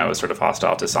country right now is sort of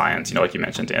hostile to science, like you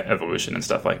mentioned, evolution and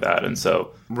stuff like that, and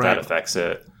so that affects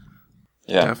it.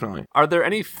 Yeah, definitely. Are there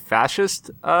any fascist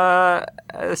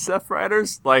SF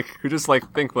writers who just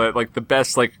think that the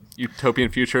best utopian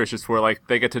future is just where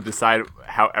they get to decide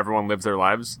how everyone lives their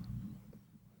lives?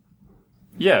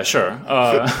 Yeah, sure.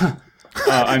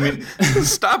 I mean,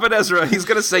 stop it, Ezra. He's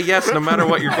gonna say yes no matter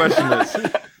what your question is.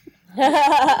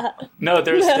 No,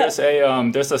 there's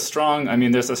a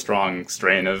strong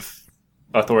strain of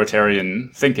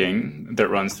authoritarian thinking that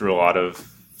runs through a lot of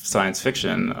science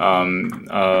fiction.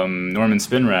 Norman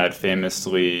Spinrad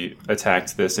famously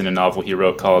attacked this in a novel he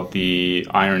wrote called The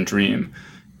Iron Dream,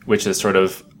 which is sort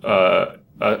of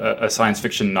a science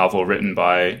fiction novel written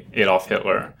by Adolf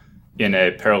Hitler in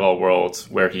a parallel world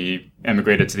where he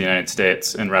emigrated to the United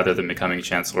States and rather than becoming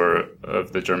Chancellor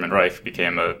of the German Reich,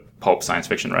 became a pulp science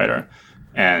fiction writer.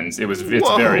 And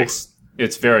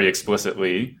it's very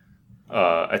explicitly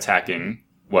attacking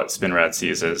what Spinrad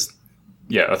sees as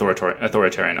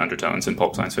authoritarian undertones in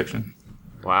pulp science fiction.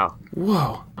 Wow.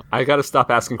 Whoa. I gotta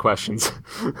stop asking questions.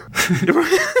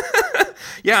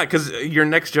 Yeah, because your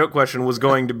next joke question was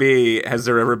going to be, has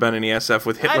there ever been any SF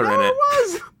with Hitler in it?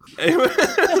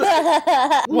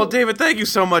 Well, David, thank you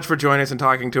so much for joining us and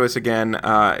talking to us again.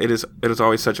 It is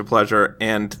always such a pleasure,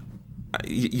 and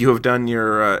you have done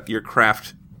your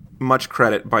craft much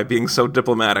credit by being so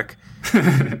diplomatic.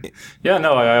 Yeah,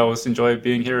 no, I always enjoy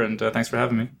being here, and thanks for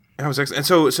having me. That was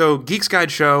excellent. And so Geeks Guide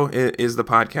Show is the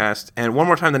podcast, and one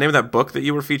more time, the name of that book that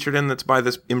you were featured in that's by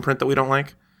this imprint that we don't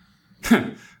like?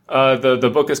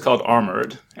 The book is called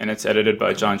Armored, and it's edited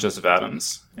by John Joseph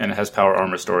Adams, and it has power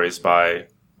armor stories by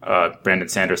Brandon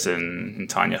Sanderson, and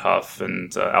Tanya Huff,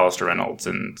 and Alistair Reynolds,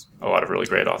 and a lot of really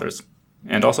great authors,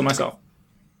 and also myself.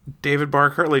 David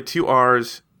Barr Kirtley, 2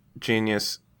 R's,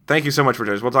 genius. Thank you so much for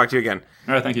joining us. We'll talk to you again.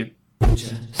 All right, thank you.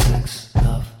 Sex,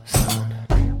 love, sound.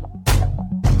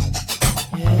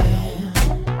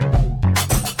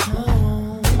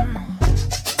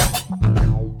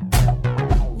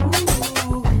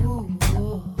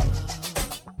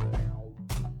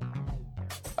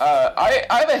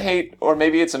 I have a hate, or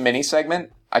maybe it's a mini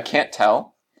segment. I can't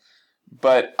tell.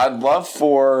 But I'd love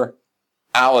for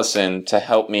Allison to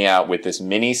help me out with this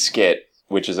mini skit,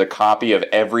 which is a copy of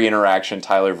every interaction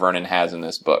Tyler Vernon has in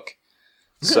this book.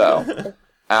 So,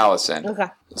 Allison. Okay.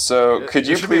 So, could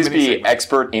you please be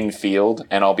expert in field,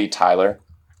 and I'll be Tyler?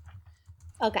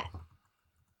 Okay.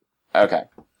 Okay.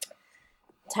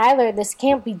 Tyler, this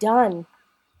can't be done.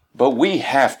 But we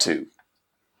have to.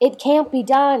 It can't be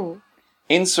done.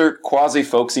 Insert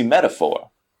quasi-folksy metaphor.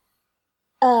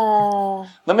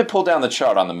 Let me pull down the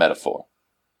chart on the metaphor.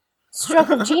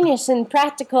 Stroke of genius in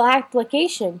practical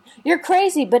application. You're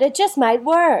crazy, but it just might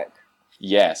work.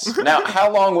 Yes. Now, how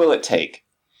long will it take?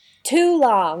 Too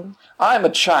long. I'm a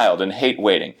child and hate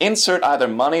waiting. Insert either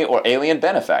money or alien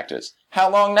benefactors. How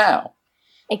long now?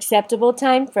 Acceptable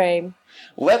time frame.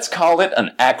 Let's call it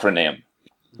an acronym.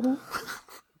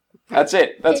 That's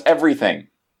it. That's everything.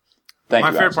 Thank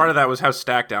My you, favorite Allison. part of that was how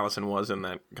stacked Allison was in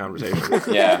that conversation.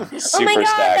 Yeah, super Oh my god,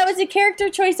 stacked. that was a character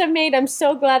choice I made. I'm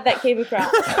so glad that came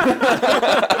across.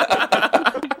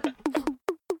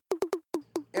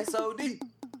 SOD.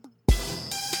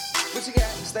 What you got?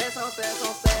 Stats on stats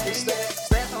on stats.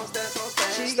 Stats on stats on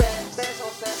stats. She got stats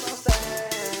on stats on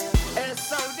stats.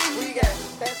 SOD. We got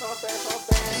stats on stats on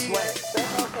stats. Swag.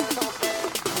 Stats on stats on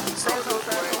stats. Stats on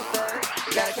stats on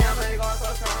stats. Got a campaign going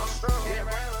so strong. Get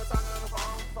around talking on the phone.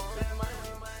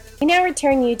 We now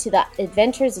return you to the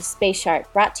Adventures of Space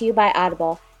Shark, brought to you by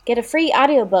Audible. Get a free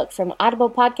audiobook from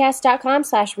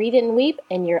audiblepodcast.com/readitandweep,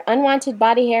 and your unwanted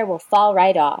body hair will fall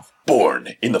right off.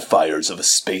 Born in the fires of a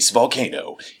space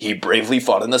volcano, he bravely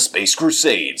fought in the Space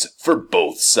Crusades for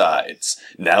both sides.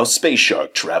 Now Space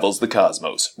Shark travels the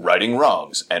cosmos, righting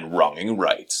wrongs and wronging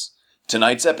rights.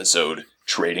 Tonight's episode,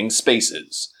 Trading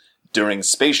Spaces. During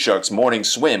Space Shark's morning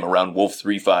swim around Wolf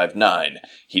 359,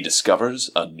 he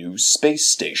discovers a new space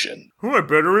station. I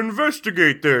better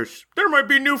investigate this. There might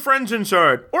be new friends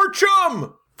inside. Or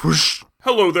chum! Whoosh.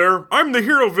 Hello there. I'm the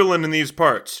hero villain in these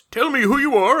parts. Tell me who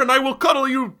you are and I will cuddle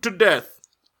you to death.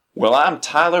 Well, I'm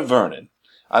Tyler Vernon.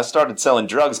 I started selling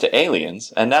drugs to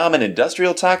aliens, and now I'm an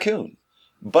industrial tycoon.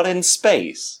 But in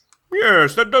space.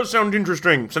 Yes, that does sound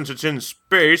interesting, since it's in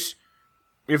space.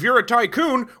 If you're a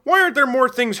tycoon, why aren't there more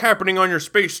things happening on your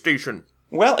space station?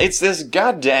 Well, it's this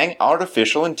goddamn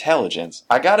artificial intelligence.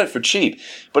 I got it for cheap,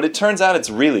 but it turns out it's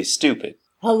really stupid.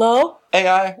 Hello?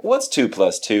 AI, what's 2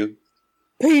 plus 2?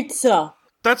 Pizza.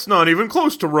 That's not even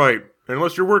close to right,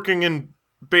 unless you're working in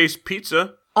base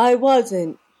pizza. I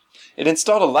wasn't. It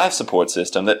installed a life support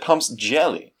system that pumps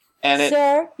jelly. And it...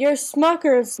 Sir, your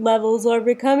Smucker's levels are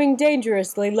becoming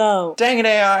dangerously low. Dang it,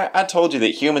 AI, I told you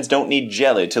that humans don't need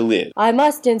jelly to live. I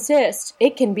must insist,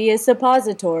 it can be a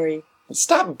suppository.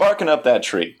 Stop barking up that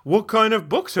tree. What kind of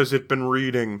books has it been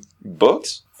reading?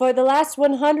 Books? For the last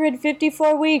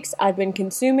 154 weeks, I've been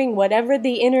consuming whatever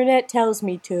the internet tells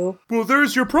me to. Well,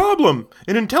 there's your problem.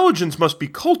 An intelligence must be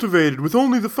cultivated with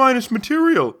only the finest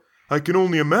material. I can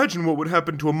only imagine what would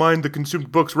happen to a mind that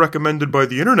consumed books recommended by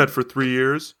the internet for 3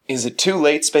 years. Is it too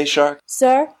late, Space Shark?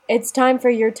 Sir, it's time for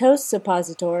your toast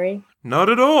suppository. Not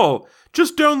at all.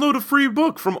 Just download a free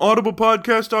book from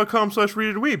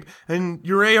audiblepodcast.com/readitandweep, and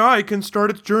your AI can start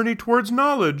its journey towards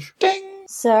knowledge. Ding!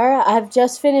 Sir, I've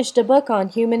just finished a book on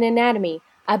human anatomy.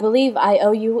 I believe I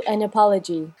owe you an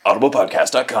apology.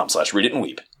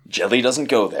 audiblepodcast.com/readitandweep. Jelly doesn't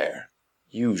go there.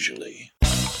 Usually.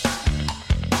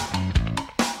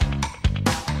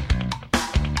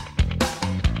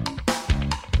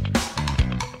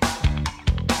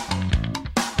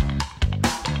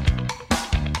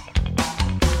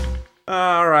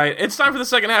 All right, it's time for the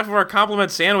second half of our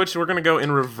compliment sandwich. We're going to go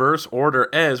in reverse order.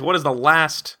 Ez, what is the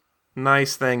last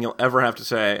nice thing you'll ever have to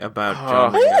say about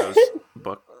John Ringo's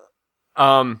book?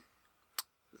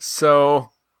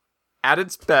 So, at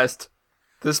its best,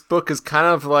 this book is kind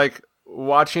of like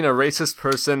watching a racist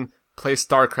person play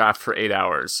StarCraft for 8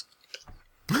 hours.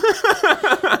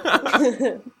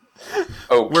 Okay.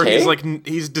 Where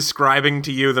he's describing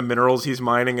to you the minerals he's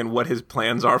mining and what his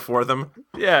plans are for them.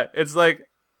 Yeah, it's like,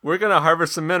 we're going to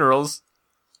harvest some minerals.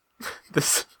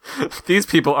 These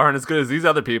people aren't as good as these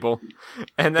other people.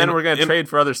 And then we're going to trade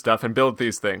for other stuff and build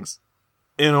these things.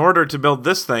 In order to build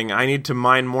this thing, I need to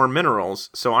mine more minerals,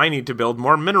 so I need to build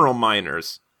more mineral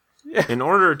miners. Yeah. In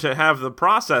order to have the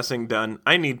processing done,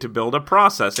 I need to build a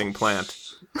processing plant.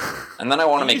 And then I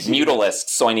want to make mutalisks,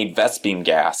 so I need Vespene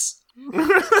gas.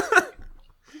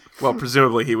 Well,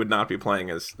 presumably he would not be playing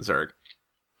as Zerg.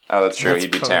 Oh, that's true. That's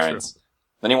He'd be probably Terrans.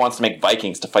 Then he wants to make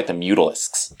Vikings to fight the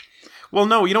mutalisks. Well,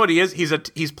 no, you know what he is?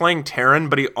 He's playing Terran,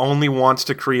 but he only wants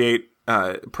to create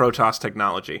Protoss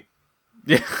technology.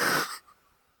 Yeah.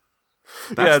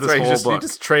 That's this right. whole He book.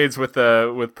 just trades with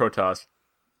Protoss.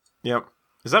 Yep.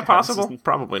 Is that possible?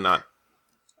 Probably not.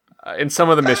 In some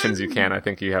of the missions you can. I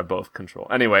think you have both control.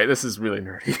 Anyway, this is really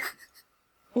nerdy.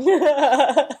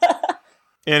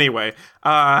 Anyway,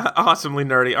 awesomely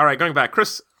nerdy. All right, going back.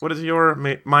 Chris, what is your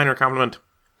minor compliment?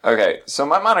 Okay, so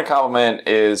my minor compliment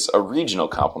is a regional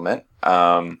compliment.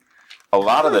 A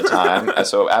lot of the time,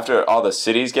 so after all the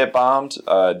cities get bombed,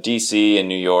 DC and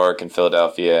New York and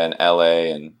Philadelphia and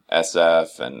LA and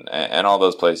SF and all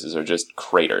those places are just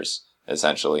craters,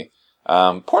 essentially.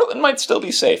 Portland might still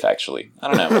be safe, actually. I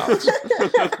don't know, Alex.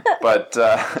 But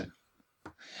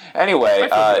anyway,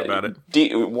 I feel good about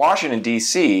it. Washington,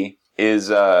 D.C. is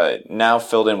now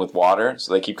filled in with water,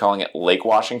 so they keep calling it Lake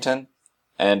Washington.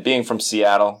 And being from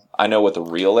Seattle, I know what the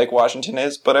real Lake Washington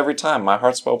is, but every time my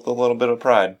heart's filled with a little bit of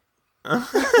pride.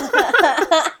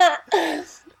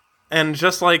 And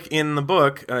just like in the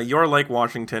book, your Lake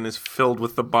Washington is filled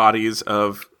with the bodies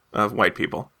of white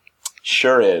people.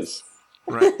 Sure is.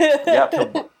 Right.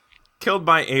 Yep. Killed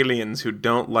by aliens who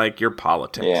don't like your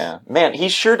politics. Yeah. Man, he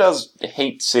sure does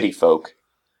hate city folk.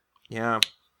 Yeah.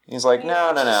 He's like,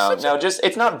 no, just,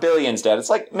 it's not billions, Dad. It's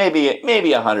like maybe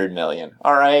 100 million,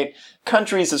 all right?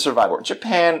 Countries have survived war.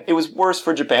 Japan, it was worse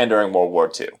for Japan during World War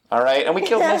II, all right? And we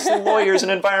killed mostly lawyers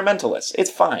and environmentalists.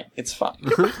 It's fine.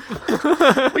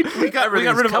 we got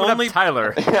rid of only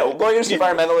Tyler. Yeah, lawyers,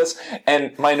 environmentalists,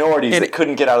 and minorities that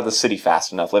couldn't get out of the city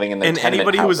fast enough, living in their tenement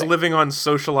anybody who was housing. living on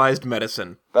socialized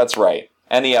medicine. That's right.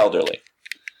 And the elderly.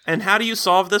 And how do you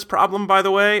solve this problem, by the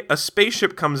way? A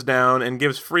spaceship comes down and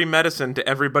gives free medicine to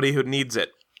everybody who needs it.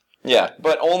 Yeah,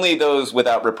 but only those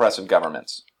without repressive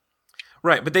governments.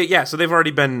 Right, but so they've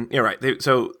already been, right,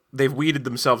 they've weeded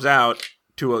themselves out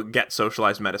to get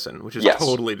socialized medicine, which is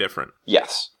totally different.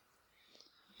 Yes.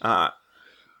 I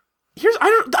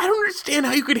don't understand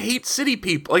how you could hate city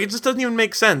people. Like, it just doesn't even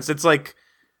make sense. It's like,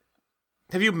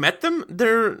 have you met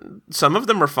them? Some of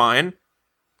them are fine.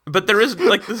 But there is,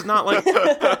 like, this is not like...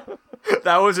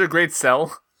 That was a great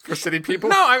sell for city people?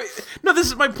 No, this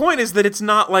is my point, is that it's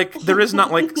not like, there is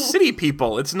not, like, city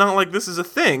people. It's not like this is a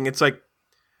thing. It's like,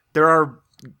 there are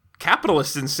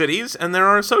capitalists in cities, and there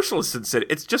are socialists in cities.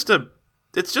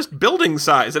 It's just building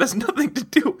size. It has nothing to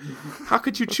do... How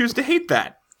could you choose to hate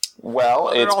that?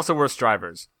 Well, They're it's also worse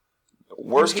drivers.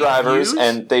 worse drivers,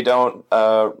 and they don't,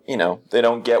 they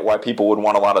don't get why people would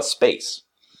want a lot of space.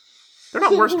 They're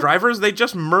not worse drivers. They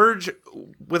just merge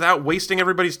without wasting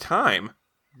everybody's time.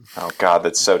 Oh, God,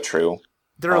 that's so true.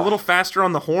 They're a little faster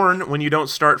on the horn when you don't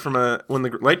start from when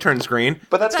the light turns green.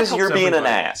 But that's That because helps you're being an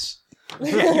everybody. ass.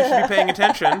 Yeah, you should be paying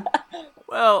attention.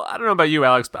 Well, I don't know about you,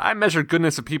 Alex, but I measure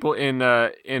goodness of people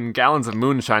in gallons of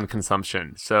moonshine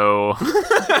consumption. So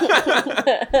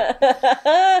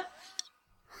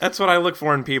That's what I look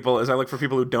for in people, is I look for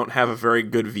people who don't have a very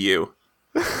good view.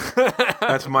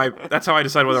 That's how I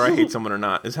decide whether I hate someone or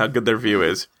not, is how good their view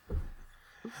is.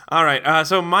 All right,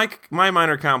 so my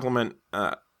minor compliment,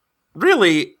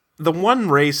 really, the one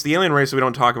race, the alien race we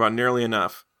don't talk about nearly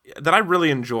enough, that I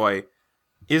really enjoy,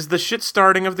 is the shit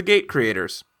starting of the gate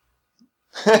creators.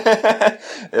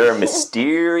 They're a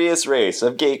mysterious race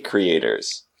of gate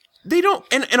creators. They don't,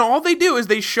 and all they do is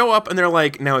they show up and they're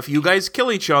like, now if you guys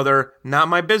kill each other, not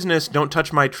my business, don't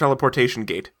touch my teleportation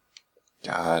gate.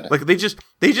 God. Like they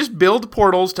just build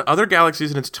portals to other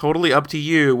galaxies, and it's totally up to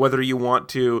you whether you want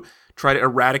to try to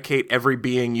eradicate every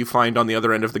being you find on the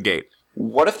other end of the gate.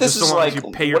 What if this Just is so long as like,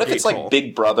 you pay your what if it's gate toll. like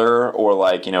Big Brother or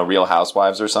like, Real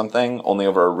Housewives or something, only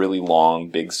over a really long,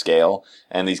 big scale,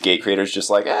 and these gate creators just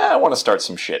like, I want to start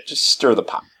some shit. Just stir the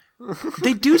pot.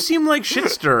 They do seem like shit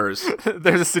stirrers.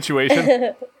 There's a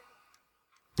situation.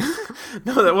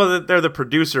 No, they're the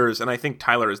producers, and I think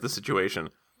Tyler is the situation.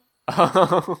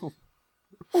 Oh.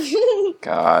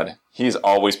 God. He's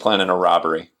always planning a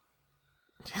robbery.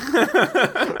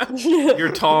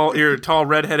 Your tall,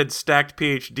 redheaded, stacked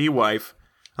PhD wife.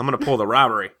 I'm gonna pull the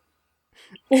robbery.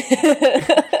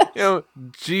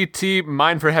 GT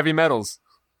mine for heavy metals.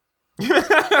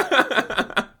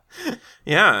 Yeah,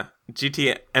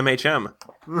 GT MHM.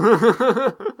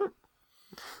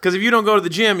 Because if you don't go to the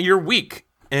gym, you're weak.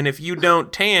 And if you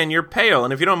don't tan, you're pale.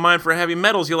 And if you don't mine for heavy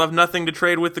metals, you'll have nothing to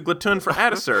trade with the Glatoon for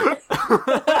Adisert.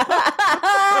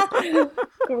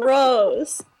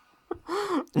 Gross.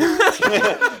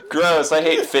 Gross. I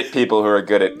hate fit people who are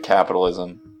good at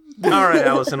capitalism. All right,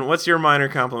 Allison, what's your minor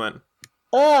compliment?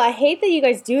 Oh, I hate that you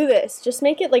guys do this. Just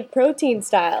make it like protein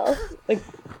style. Like,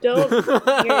 don't.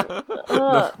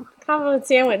 Compliment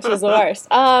sandwich is the worst.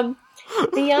 Beyond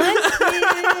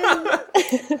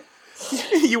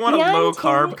You want a Beyond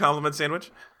low-carb him- compliment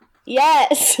sandwich?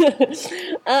 yes.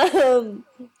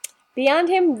 Beyond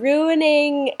him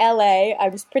ruining LA, I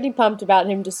was pretty pumped about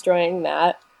him destroying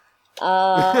that.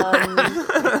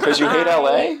 Because you hate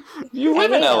LA? You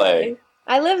live in LA.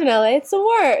 I live in LA. It's the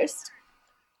worst.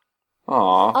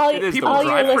 Aw. It is People all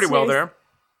drive your pretty well listeners- there.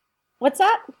 What's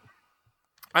that?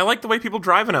 I like the way people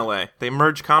drive in LA. They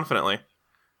merge confidently.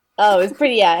 Oh, it's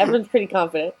pretty. Yeah, everyone's pretty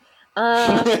confident.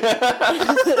 I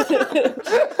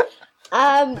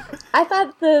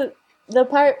thought the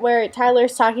part where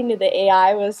Tyler's talking to the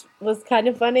AI was kind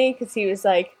of funny because he was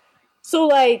like, "So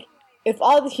like, if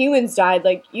all the humans died,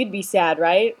 like you'd be sad,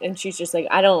 right?" And she's just like,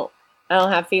 "I don't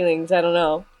have feelings. I don't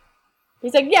know."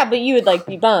 He's like, "Yeah, but you would like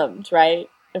be bummed, right?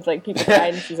 If like people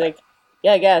died." And she's like,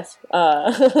 "Yeah, I guess.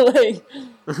 Like,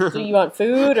 do you want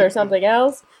food or something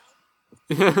else?"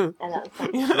 And that was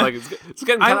funny. Like it's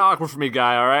getting kind of awkward for me,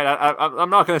 guy. All right, I'm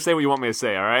not gonna say what you want me to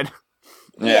say. All right.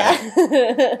 Yeah.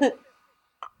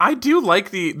 I do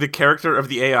like the character of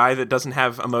the AI that doesn't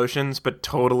have emotions, but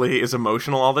totally is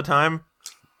emotional all the time.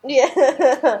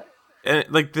 Yeah. And,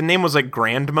 like, the name was, like,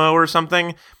 Grandmo or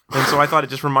something, and so I thought it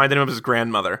just reminded him of his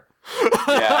grandmother.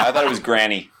 Yeah, I thought it was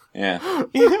Granny. Yeah.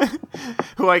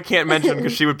 Who I can't mention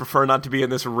because she would prefer not to be in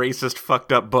this racist,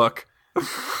 fucked up book.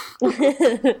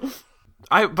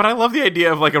 But I love the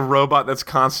idea of, like, a robot that's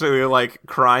constantly, like,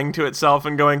 crying to itself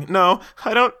and going, "No,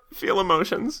 I don't feel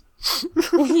emotions."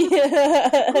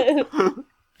 Yeah.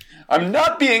 I'm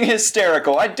not being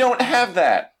hysterical. I don't have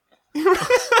that.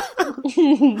 The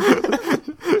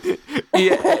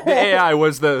AI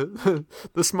was the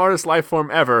smartest life form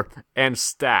ever and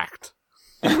stacked.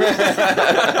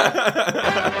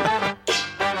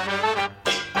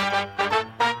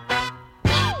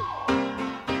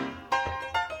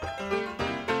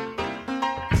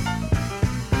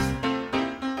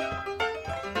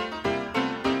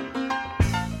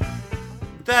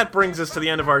 That brings us to the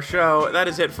end of our show. That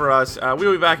is it for us. We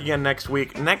will be back again next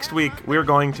week. Next week, we're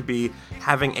going to be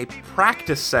having a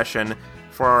practice session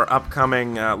for our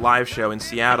upcoming live show in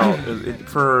Seattle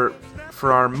for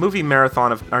our movie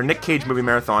marathon of our Nick Cage movie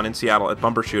marathon in Seattle at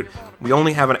Bumbershoot. We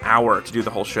only have an hour to do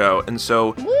the whole show, and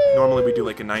so normally we do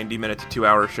like a 90-minute to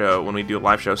 2-hour show when we do a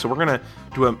live show. So we're gonna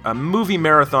do a movie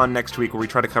marathon next week where we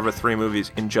try to cover 3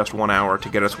 movies in just 1 hour to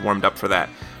get us warmed up for that.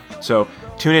 So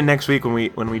tune in next week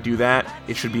when we do that.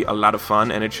 It should be a lot of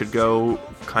fun, and it should go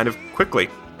kind of quickly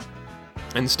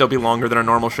and still be longer than our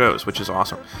normal shows, which is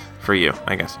awesome for you,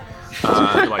 I guess. If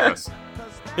you like us.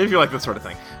 If you like that sort of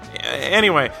thing.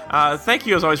 Anyway, thank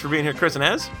you as always for being here, Chris and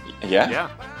Ez. Yeah.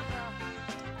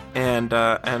 And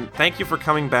thank you for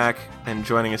coming back and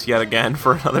joining us yet again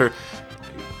for another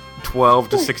 12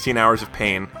 to 16 hours of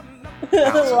pain.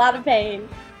 A lot of pain.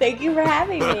 Thank you for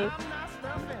having me.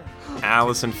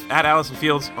 Allison at Allison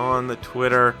Fields on the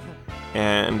Twitter,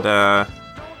 and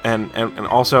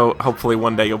also hopefully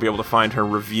one day you'll be able to find her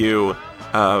review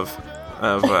of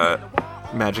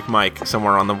Magic Mike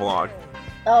somewhere on the blog.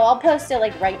 Oh, I'll post it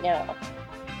like right now.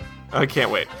 I can't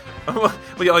wait. Well,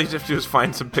 all you have to do is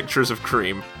find some pictures of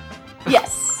Cream.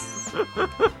 Yes.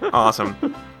 Awesome.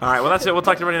 All right, well that's it. We'll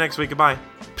talk to everybody next week. Goodbye.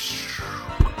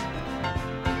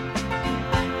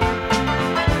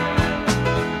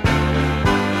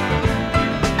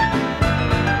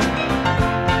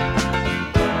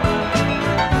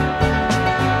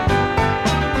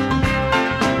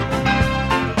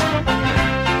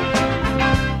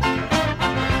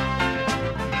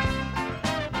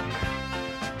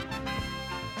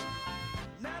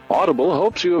 Audible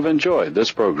hopes you have enjoyed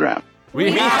this program.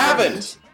 We haven't.